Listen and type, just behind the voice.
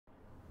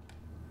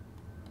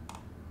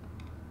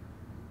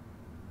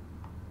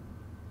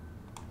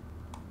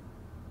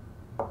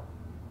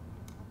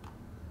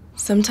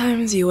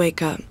Sometimes you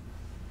wake up,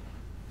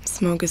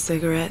 smoke a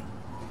cigarette,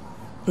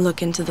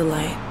 look into the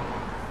light.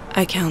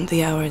 I count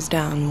the hours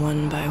down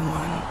one by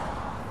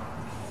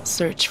one.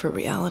 Search for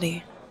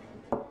reality.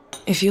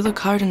 If you look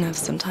hard enough,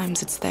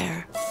 sometimes it's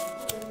there.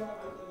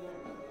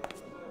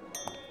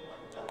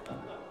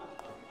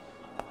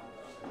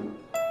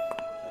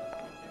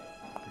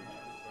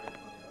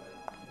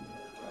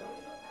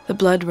 The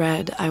blood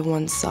red I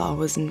once saw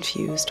was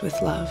infused with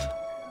love.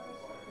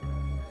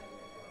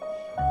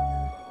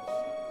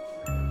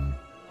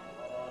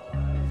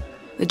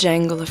 The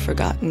jangle of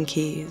forgotten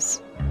keys,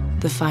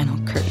 the final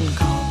curtain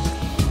call.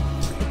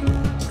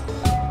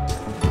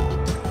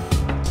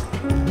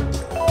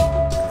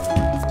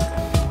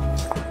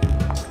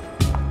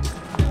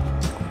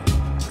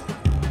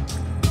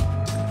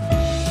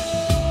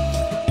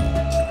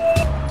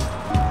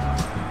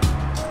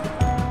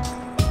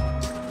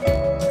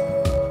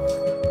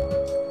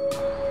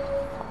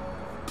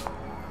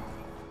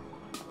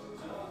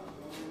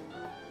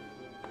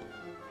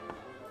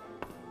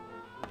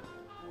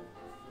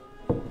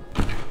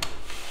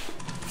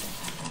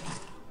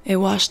 It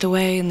washed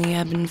away in the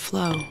ebb and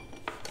flow,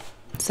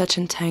 such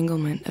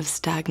entanglement of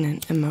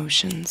stagnant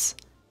emotions.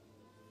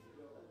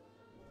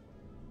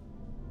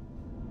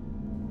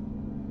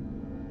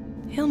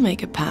 He'll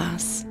make a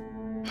pass.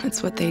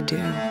 That's what they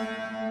do.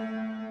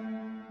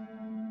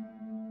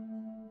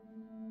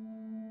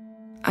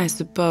 I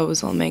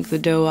suppose I'll make the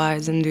doe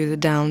eyes and do the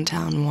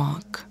downtown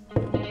walk.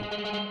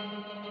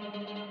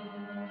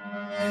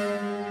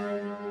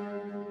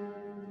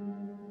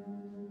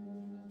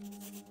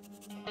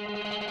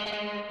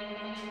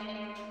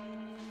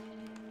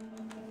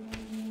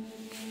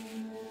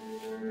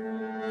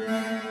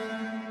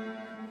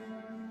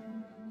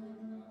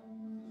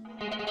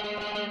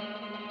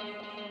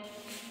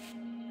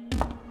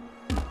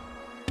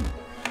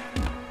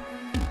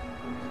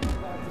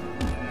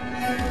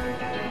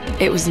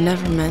 It was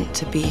never meant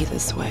to be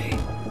this way.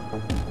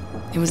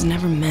 It was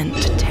never meant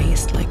to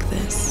taste like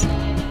this.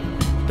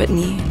 But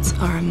needs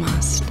are a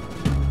must.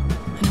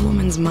 And a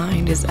woman's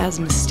mind is as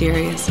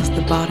mysterious as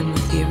the bottom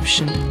of the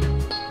ocean.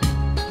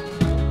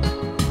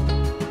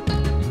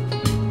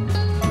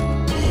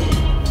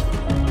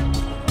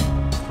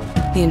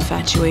 The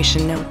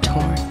infatuation now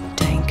torn,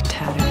 dank,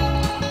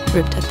 tattered,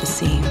 ripped at the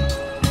seam.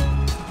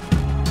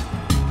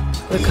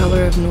 The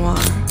color of noir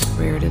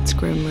reared its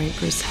grim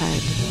reaper's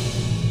head.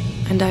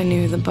 And I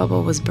knew the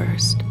bubble was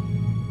burst.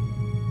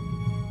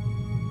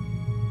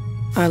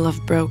 Our love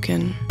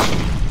broken,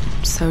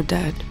 so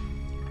dead.